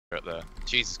Right there.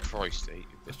 Jesus Christ,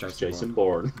 It's Jason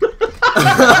Bourne.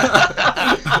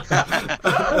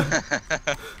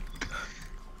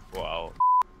 Wow.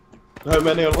 How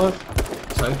many are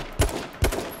left? So,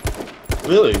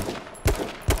 Really?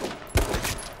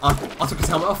 I took his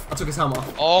helmet off. I took his helmet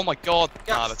off. Oh my god.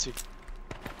 Gas. Nah, that's too.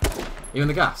 You in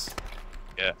the gas?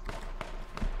 Yeah.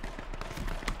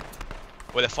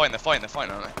 Well, they're fighting, aren't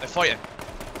they? They're fighting.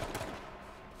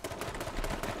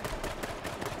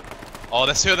 Oh,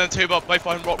 there's two of them too, but both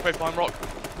behind rock,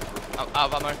 Out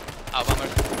of ammo.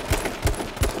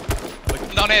 Look,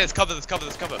 come down here, there's cover. There's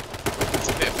a bit.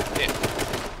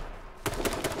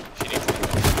 If you need to.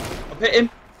 I've hit him.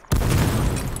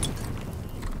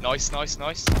 Nice.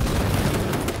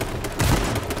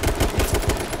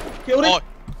 Killed him. Oh,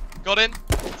 got in.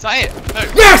 Is that it? No.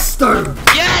 Yes, dude!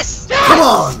 Yes! Come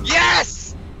on!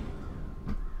 Yes!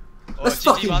 Oh, Let's GG,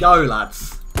 fucking man. go,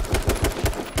 lads.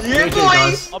 Yeah, GG, boys!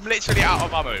 guys. I'm literally out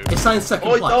of ammo. It's saying second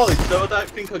I place. died, so I don't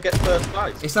think I get first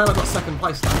place. It's saying I got second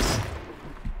place, lads.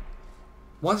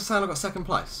 Why is it saying I got second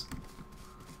place?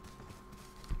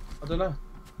 I don't know.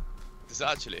 Does it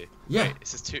actually? Yeah. Wait, it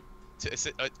says two.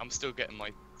 I'm still getting my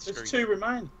screen. There's 2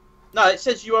 remain. No, it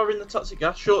says you are in the toxic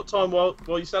gas. Short time while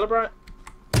you celebrate.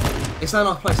 It's saying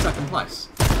I placed second place.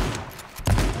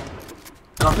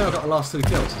 And I think I got the last 2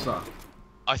 kills as well.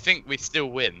 I think we still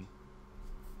win.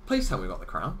 Please tell me we got the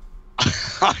crown.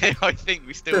 I think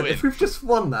we still Dude, win. if we've just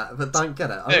won that but don't get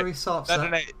it, I'm gonna be so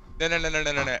upset. No.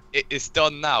 It's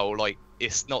done now. Like,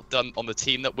 it's not done on the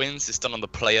team that wins. It's done on the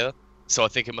player. So I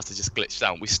think it must have just glitched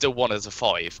out. We still won as a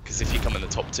 5 because if you come in the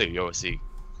top 2, you're obviously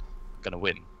gonna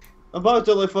win. I bought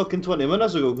it like fucking 20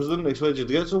 minutes ago because I didn't expect you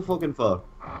to get so fucking far.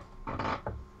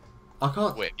 I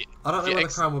can't. Wait, I don't know yeah, where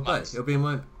the crown would be. max. It'll be in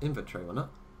my inventory, won't it?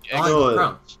 Yeah, I ain't got the no.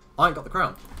 crown. I ain't got the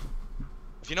crown.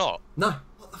 If you're not, No.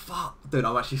 What the fuck? Dude,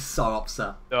 I'm actually so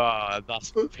upset.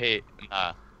 that's pit.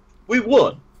 Nah. We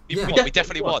won. Yeah. We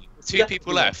definitely won. 2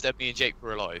 people left, and me and Jake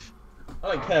were alive.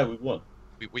 I don't care, we won.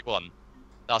 We won.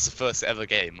 That's the first ever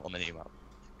game on the new map.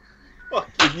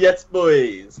 Fucking yes,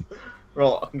 boys.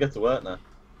 Right, I can get to work now.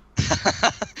 You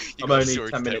I'm got a only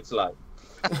story 10 to tell. minutes late.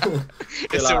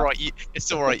 It's alright.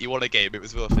 It's alright. You won a game. It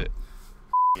was worth it.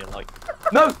 You're like,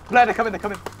 No! Blair, they're coming.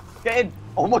 Get in!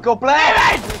 Oh my god, Blair!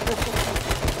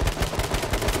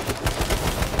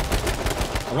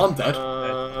 Oh, I'm dead.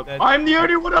 dead. I'm the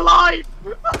only one alive!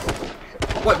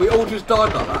 Wait, we all just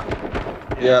died like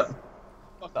that? Yeah.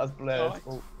 That's Blair's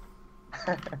fault.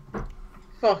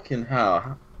 Fucking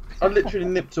hell. I literally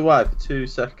nipped away for 2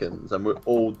 seconds and we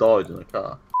all died in a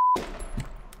car.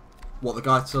 What, the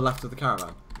guy to the left of the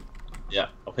caravan? Yeah,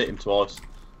 I've hit him twice.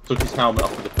 Took his helmet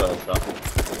off with the first shot.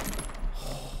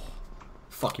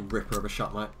 Fucking ripper of a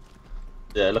shot, mate.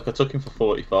 Yeah, look, I took him for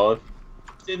 45.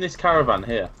 It's in this caravan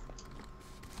here.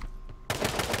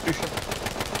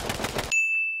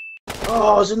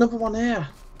 Oh, there's another one here.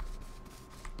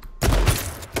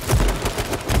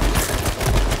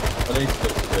 I need to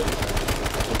look at this.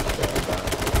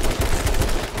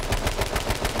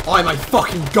 I'm a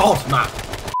fucking god, man!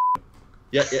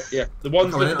 Yeah. The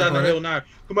one's Coming looking in, down the coming hill in. now.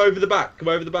 Come over the back.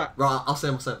 Right, I'll see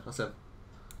him.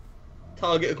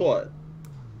 Target acquired.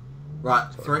 Right,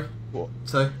 3, What?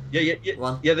 2, Yeah.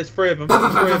 1. Yeah, there's 3 of them. Fucking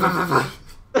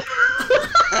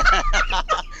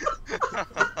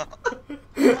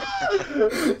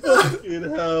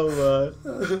Fucking hell,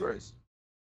 man. Bruce.